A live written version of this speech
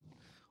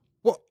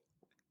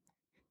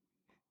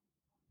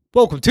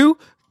Welcome to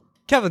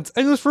Kevin's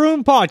English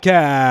Room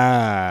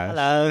Podcast.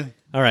 Hello.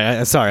 All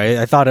right. Sorry.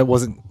 I thought it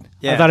wasn't.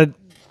 Yeah. I thought it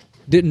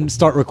didn't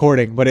start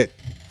recording, but it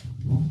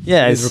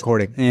is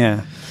recording.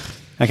 Yeah.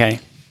 Okay.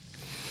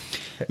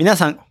 皆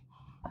さん。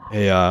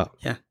 Hey, Yeah.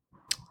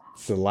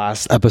 it's the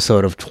last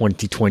episode of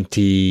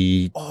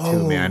 2022,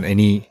 man.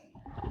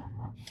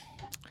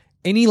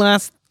 Any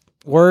last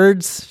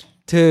words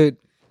to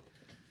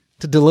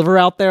deliver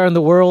out there in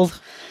the world?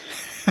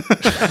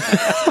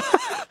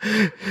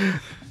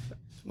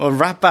 We'll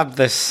wrap up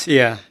this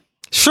year.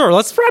 Sure.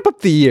 Let's wrap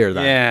up the year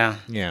then. Yeah.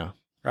 Yeah.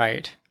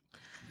 Right.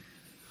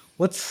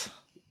 Let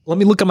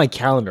me look at my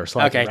calendar so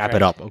I can wrap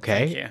it up,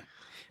 okay? Thank you.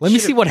 Let me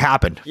see what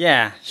happened.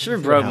 Yeah. Should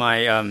have brought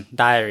my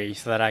diary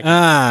so that I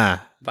can.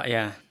 But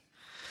yeah.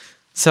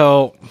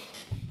 So,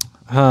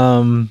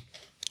 I'm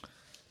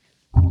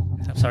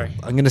sorry.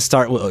 I'm gonna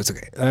start with. It's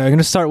okay. I'm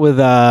gonna start with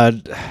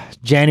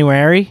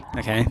January.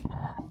 Okay.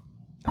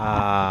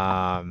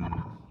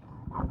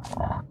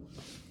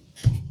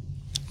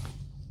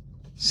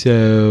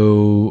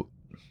 So,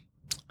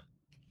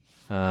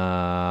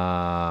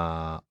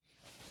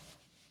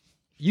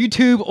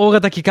 YouTube 大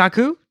型企画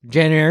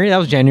January. That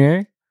was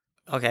January.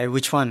 Okay.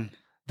 Which one?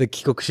 The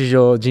帰国子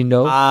女人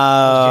狼.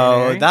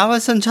 Oh, that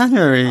was in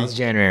January. That was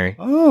January.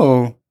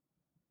 Oh.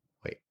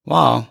 Wait.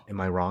 Wow. Am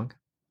I wrong?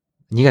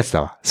 2月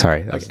だわ.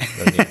 Sorry. That was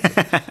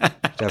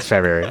That's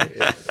February.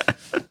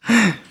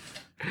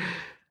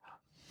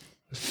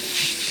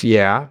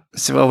 Yeah.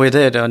 So what we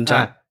did on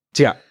January.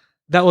 Yeah.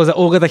 That was an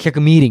大型企画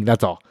meeting.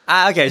 That's all.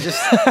 Okay. Just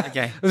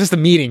okay. It was just a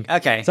meeting.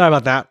 Okay. Sorry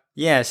about that.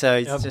 Yeah. So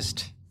it's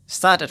just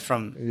started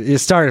from. It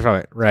started from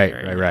it. Right.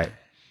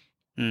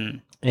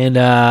 Mm. And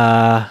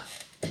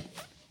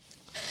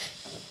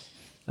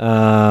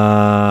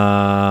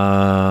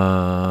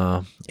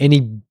any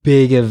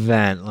big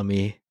event, let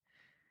me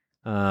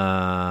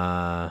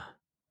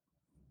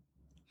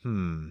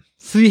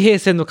水平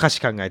線の歌詞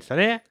考えてた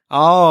ね.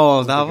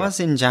 Oh, that was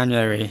in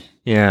January.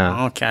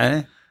 Yeah.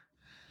 Okay.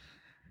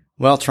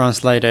 Well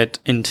translated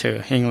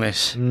into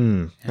English.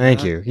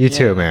 Thank you. You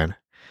too, man.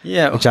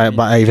 Yeah. Which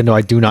even though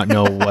I do not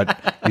know what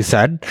you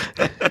said.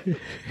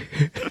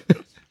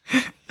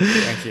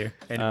 Thank you.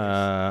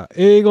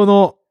 英語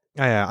の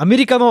アメ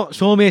リカの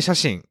証明写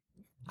真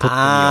撮ってみよう。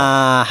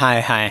は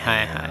い。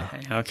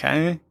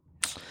Okay.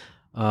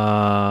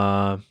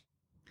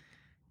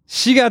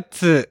 4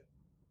月、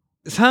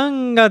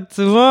3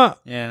月は、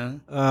 Yeah.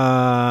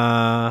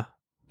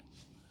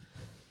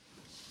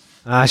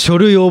 書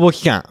類応募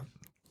期間。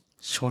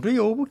書類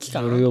応募期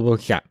間 書類応募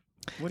期間。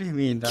 What do you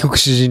mean? 帰国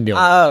子人狼。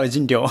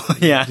人狼.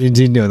 Yeah.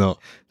 人狼の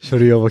書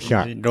類応募期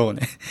間。人狼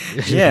ね。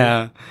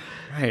Yeah.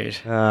 Right.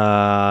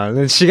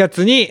 4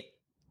月に、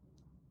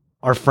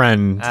our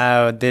friend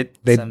did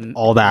some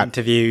all that.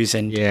 interviews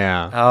and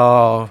Yeah.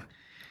 Oh,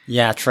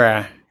 yeah,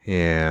 true.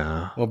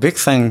 Yeah. Well, big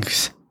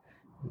thanks.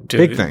 To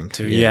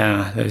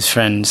those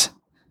friends.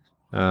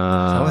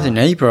 That was in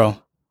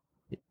April.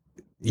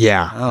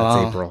 Yeah, Oh, that's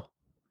wow. April.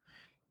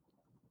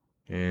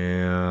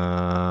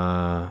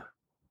 Yeah.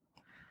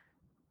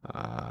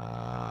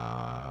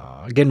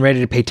 Getting ready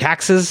to pay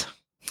taxes.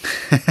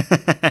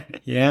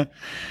 Yeah.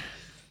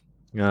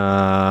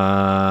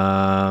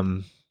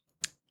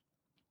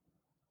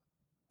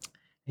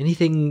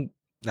 Anything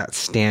that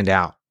stand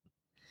out?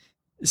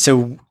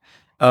 So,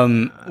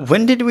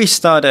 when did we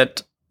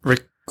start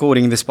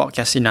recording this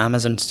podcast in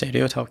Amazon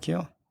Studio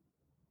Tokyo?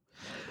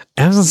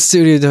 Amazon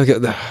Studio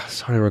Tokyo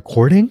started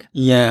recording?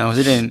 Yeah, was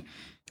it in?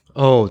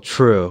 Oh,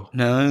 true.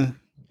 No.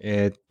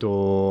 We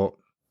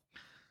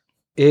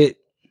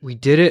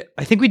did it.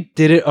 I think we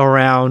did it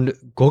around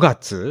 5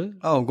月.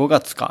 Oh, 5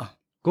月か.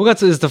 5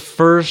月 is the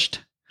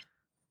first.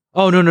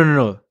 Oh, no.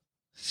 4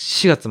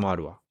月もあ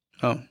るわ.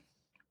 Oh.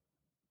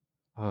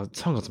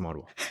 3月もあ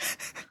るわ.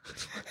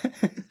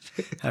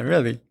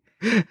 Really?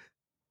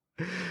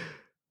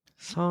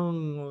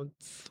 3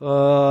月、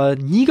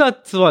2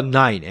月は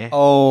ないね.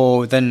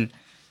 Oh, then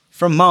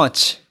from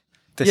March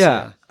this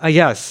year. I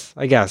guess.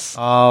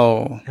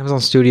 Oh. Amazon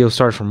Studio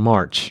started from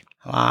March.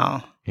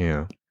 Wow.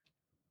 Yeah.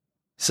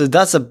 So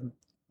that's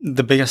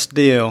the biggest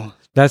deal.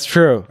 That's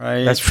true.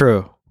 Right? That's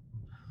true.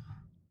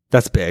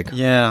 That's big.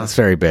 Yeah. That's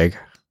very big.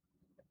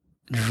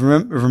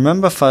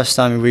 Remember first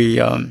time we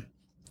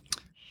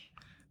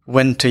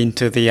went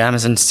into the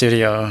Amazon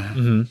Studio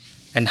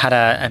and had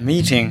a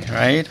meeting,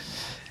 right?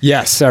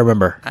 Yes, I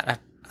remember.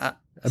 A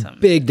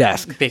big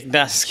desk. Big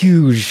desk.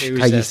 Huge.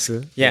 Desk.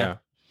 Yeah.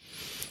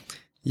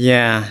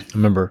 Yeah. I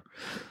remember.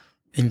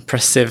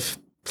 Impressive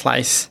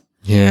place.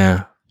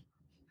 Yeah.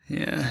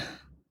 Yeah.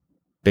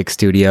 Big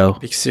studio.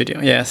 Big studio.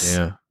 Yes.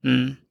 Yeah.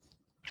 Mm.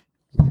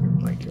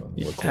 Like,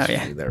 look closer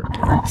to you there.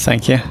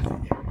 Thank you.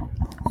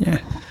 Yeah.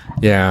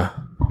 Yeah.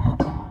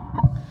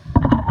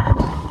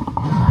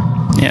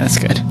 Yeah, that's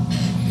good.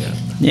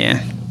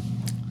 Yeah.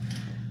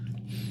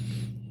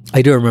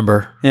 I do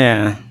remember.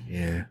 Yeah.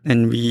 Yeah.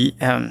 And we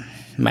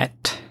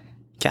met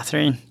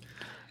Catherine.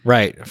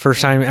 Right.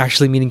 First time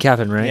actually meeting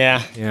Catherine, right?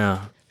 Yeah.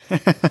 Yeah.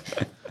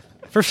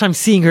 First time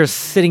seeing her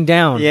sitting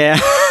down. Yeah.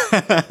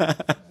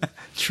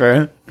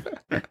 True.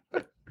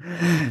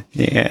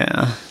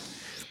 Yeah.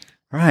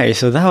 Right.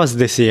 So that was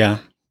this year.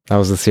 That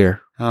was this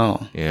year.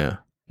 Oh. Yeah.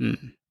 I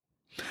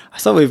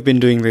thought we've been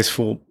doing this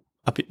for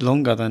a bit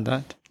longer than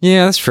that.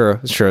 Yeah, that's true.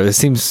 That's true. It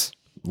seems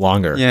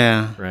longer.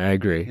 Yeah. Right. I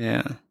agree.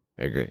 Yeah.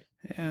 I agree.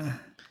 Yeah.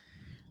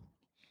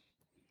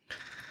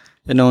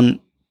 And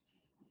on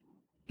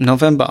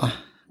November,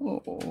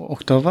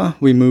 October,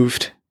 we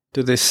moved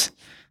to this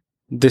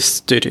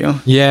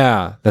studio.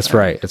 Yeah, that's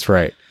right. That's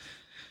right.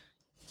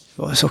 It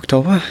was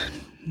October?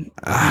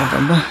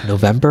 November?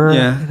 November,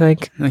 Yeah. I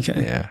think.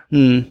 Okay. Yeah.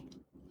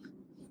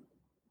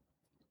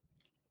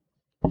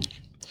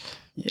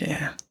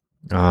 Yeah.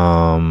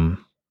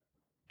 I'm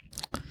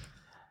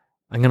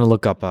gonna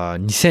look up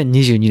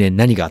 2022年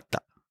何があっ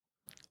た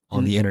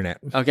on the internet.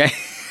 Okay.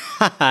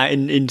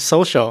 in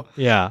social.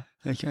 Yeah.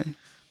 Okay.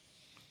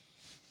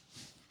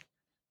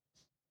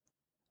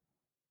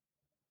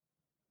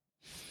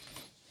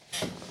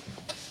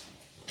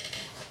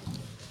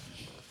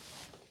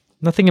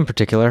 Nothing in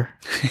particular.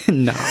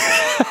 No.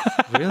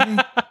 Really?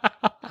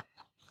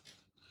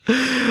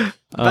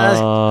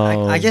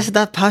 But I guess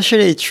that's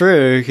partially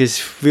true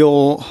because we're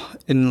all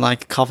in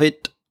like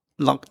COVID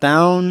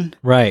lockdown.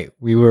 Right.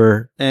 We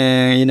were.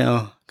 And, you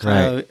know,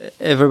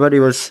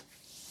 everybody was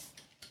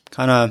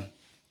kind of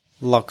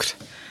locked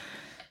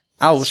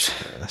out.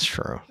 That's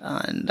true.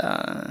 And,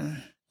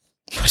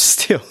 but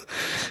still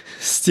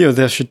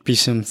there should be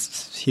some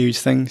huge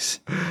things.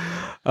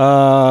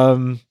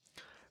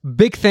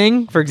 Big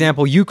thing, for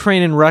example,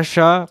 Ukraine and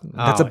Russia.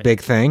 That's a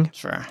big thing.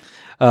 Sure.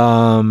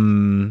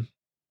 1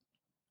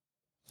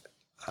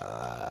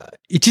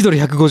ドル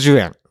150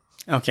円.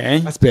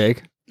 Okay. That's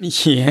big.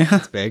 Yeah.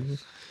 That's big.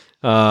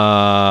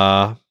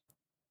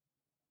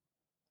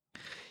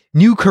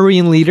 New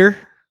Korean leader.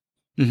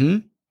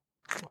 Mm-hmm.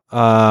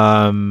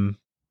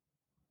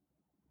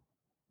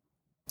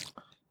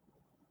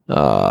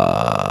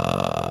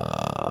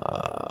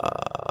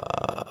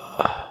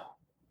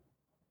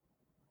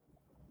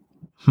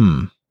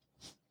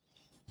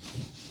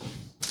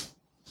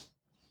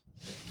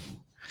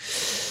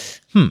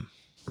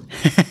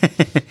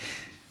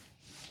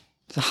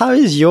 So how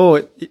is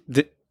your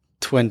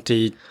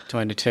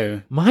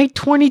 2022? My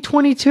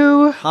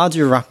 2022? How do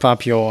you wrap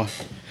up your...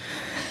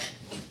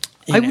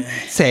 I would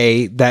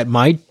say that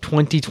my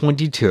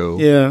 2022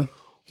 Yeah.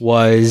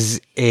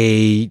 was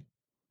a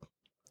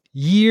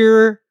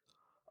year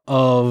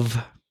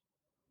of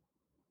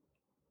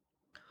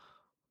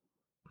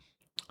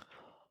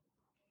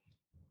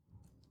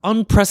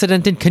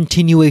unprecedented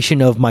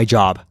continuation of my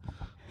job.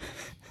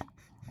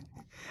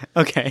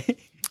 Okay.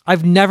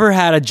 I've never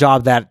had a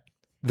job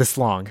this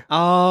long.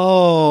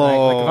 Oh. Right?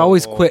 Like I've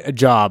always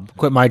quit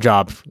my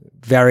job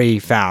very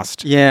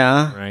fast.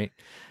 Yeah. Right.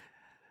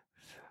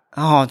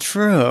 Oh,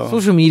 true.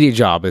 Social media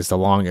job is the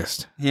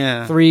longest.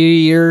 Yeah. 3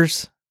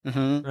 years.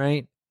 Mm-hmm.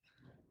 Right.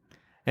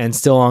 And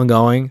still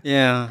ongoing.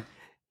 Yeah.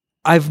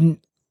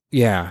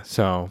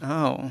 So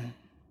Oh.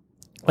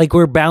 like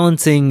we're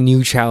balancing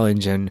new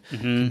challenge and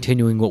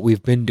continuing what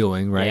we've been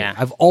doing, right? Yeah.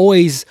 I've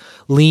always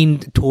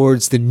leaned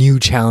towards the new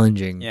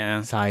challenging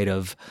side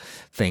of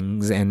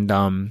things, and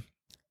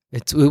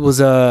it was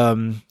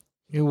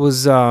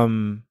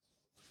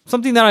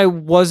something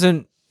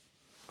that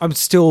I'm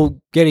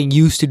still getting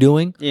used to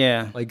doing.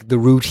 Yeah. Like the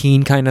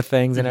routine kind of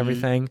things and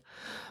everything.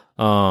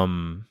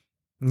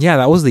 Yeah,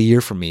 that was the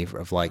year for me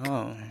of like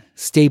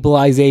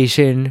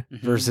stabilization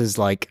versus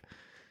like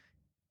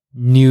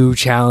new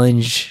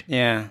challenges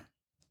and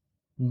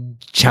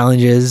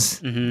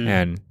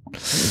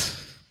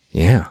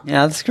yeah,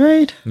 that's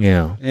great.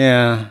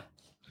 Yeah.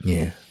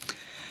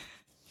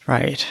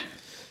 Right.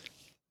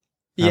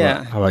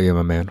 How about you,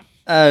 my man?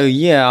 Oh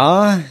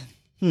yeah.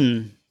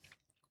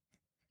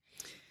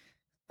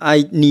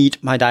 I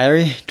need my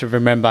diary to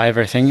remember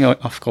everything,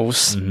 of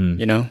course,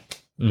 you know.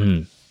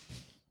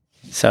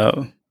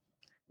 So,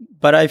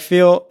 but I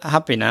feel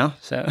happy now.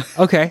 So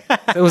okay,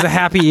 it was a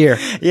happy year.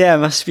 Yeah, it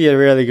must be a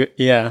really good.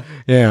 Yeah.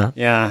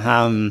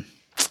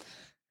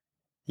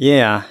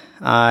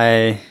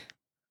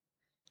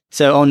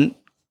 So on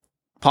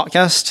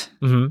podcast,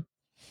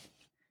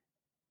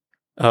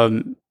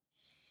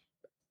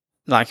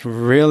 like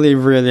really,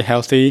 really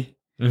healthy,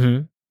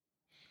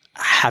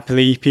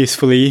 happily,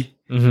 peacefully,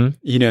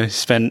 you know,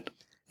 spend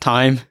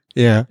time,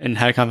 and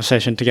had a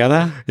conversation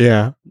together.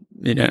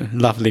 You know,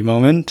 lovely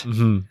moment.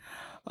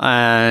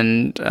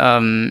 And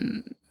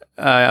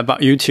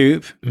about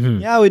YouTube,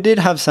 we did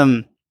have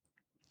some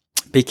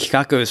big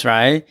hikakus,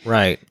 right?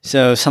 Right.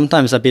 So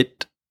sometimes a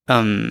bit,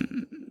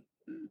 you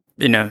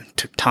know,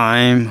 took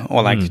time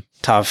or like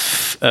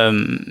tough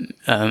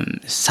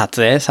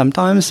satsuye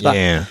sometimes.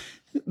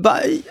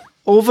 But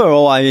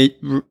overall, I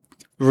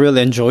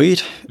really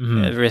enjoyed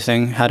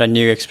everything. Had a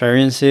new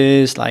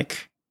experiences,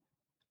 like,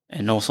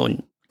 and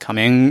also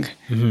coming.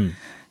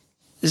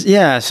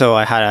 Yeah, so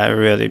I had a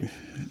really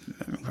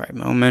great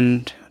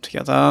moment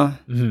together.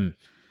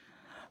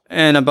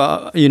 And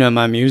about, you know,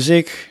 my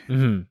music.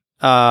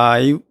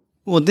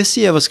 Well, this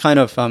year was kind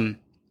of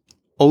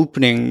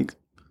opening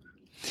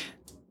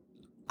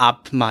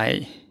up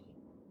my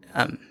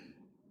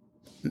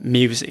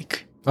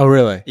music. Oh,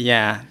 really?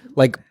 Yeah.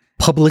 Like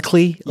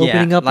publicly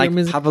opening up like your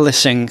music?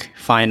 publishing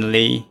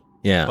finally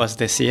Yeah. was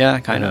this year,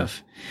 kind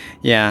of.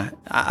 Yeah.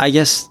 I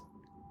guess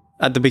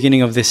at the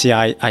beginning of this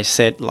year, I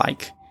said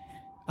like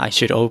I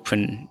should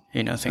open,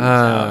 things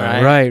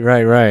out, right?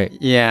 Right.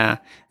 Yeah.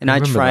 And I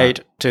remember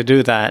tried to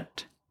do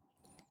that.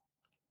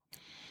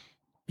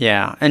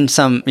 Yeah. And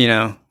some,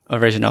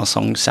 original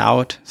songs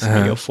out,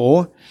 3 or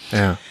 4.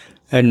 Yeah.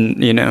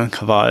 And,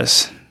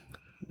 covers,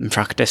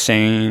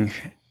 practicing.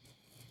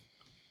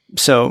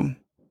 So,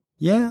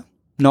 yeah,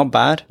 not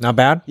bad. Not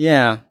bad?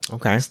 Yeah.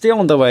 Okay. Still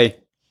on the way.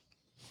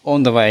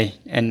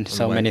 And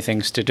so many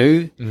things to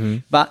do.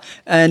 But,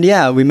 and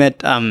yeah, we met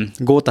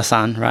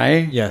Gota-san,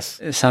 right?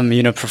 Yes. Some,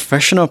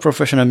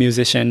 professional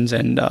musicians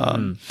and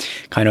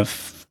kind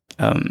of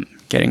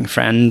getting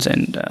friends.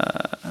 And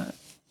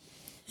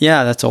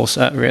yeah, that's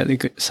also a really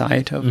good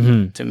side of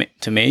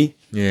to me.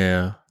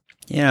 Yeah.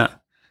 Yeah.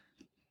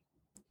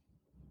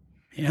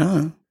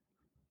 Yeah.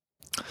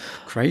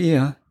 Great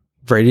year.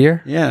 Great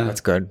year? Yeah.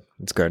 That's good.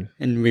 That's good.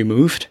 And we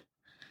moved,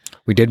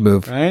 We did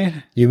move.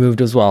 right? You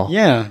moved as well.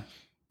 Yeah.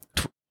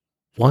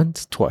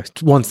 Once, twice.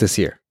 Once this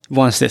year.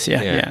 Once this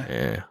year. Yeah.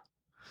 Yeah.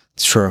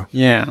 It's true.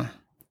 Yeah.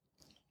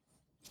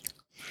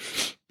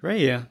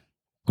 Great year.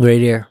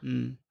 Great year.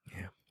 Mm.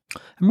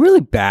 I'm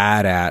really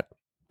bad at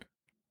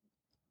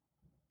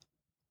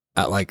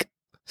like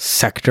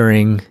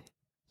sectoring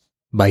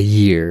by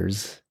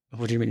years.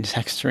 What do you mean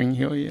sectoring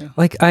your year?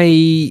 Like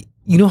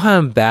you know how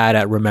I'm bad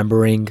at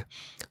remembering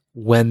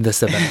when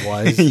this event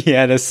was?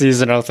 Yeah, the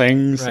seasonal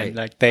things Right. and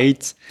like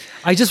dates.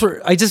 I just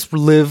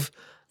live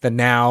the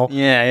now,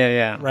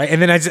 Yeah. right?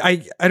 And then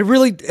I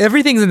really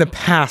everything's in the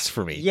past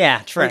for me.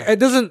 Yeah, true. Like,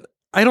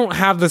 I don't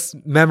have this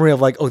memory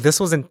of like, oh, this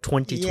was in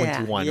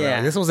 2021. Yeah.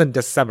 Or this was in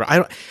December.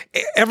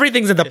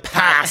 Everything's in the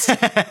past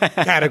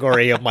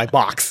category of my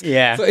box.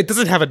 Yeah. So it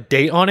doesn't have a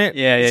date on it.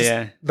 Yeah. It's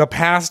just the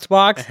past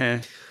box.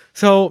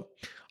 So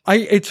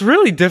it's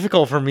really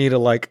difficult for me to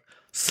like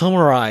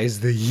summarize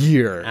the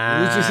year.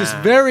 It's just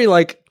very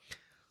like,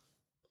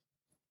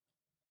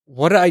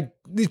 every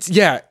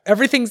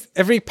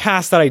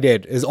past that I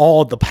did is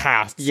all the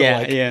past. So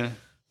like,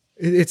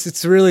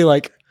 it's really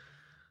like,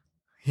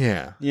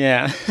 yeah.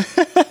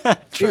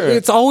 True.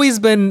 It's always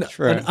been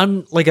True.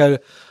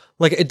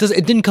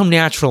 it didn't come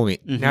natural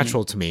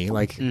to me.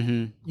 Like,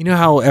 you know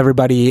how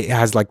everybody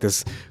has like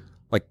this,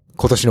 like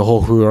今年の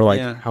抱負 or like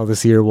how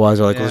this year was,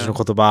 or like 今年の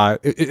言葉.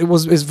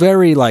 It's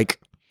very like,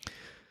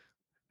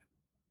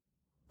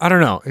 I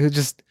don't know. It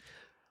just,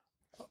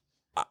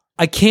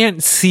 I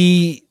can't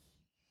see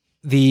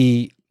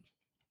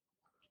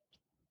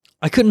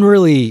I couldn't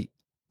really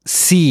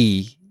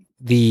see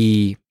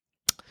the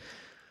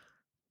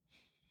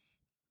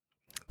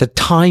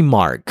time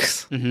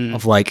marks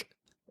of like,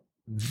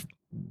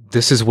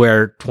 this is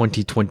where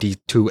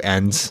 2022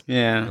 ends.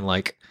 Yeah. And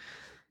like,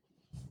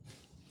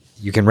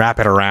 you can wrap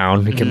it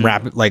around. You can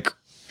wrap it like,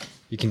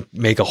 you can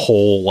make a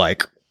whole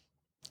like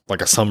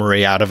a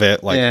summary out of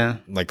it. Like,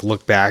 like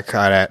look back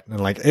at it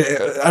and like,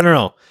 I don't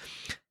know.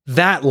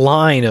 That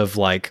line of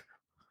like,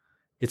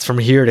 it's from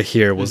here to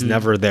here was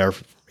never there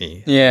for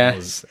me. Yeah.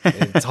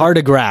 It's hard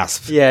to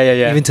grasp.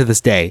 Yeah. Even to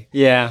this day.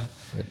 Yeah.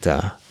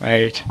 But,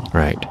 Right.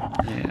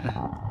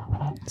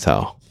 Yeah.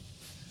 So,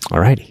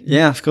 alrighty.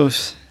 Yeah, of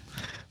course.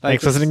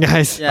 Thanks for listening,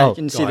 guys. Yeah, you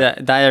can see the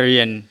diary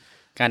and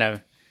kind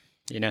of,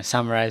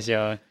 summarize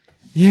your...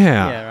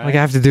 Yeah, right? like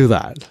I have to do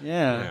that.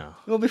 Yeah.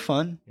 It'll be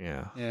fun.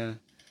 Yeah. Yeah.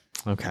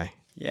 Okay.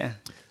 Yeah.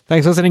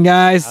 Thanks for listening,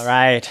 guys. All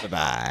right.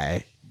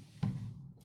 Bye-bye.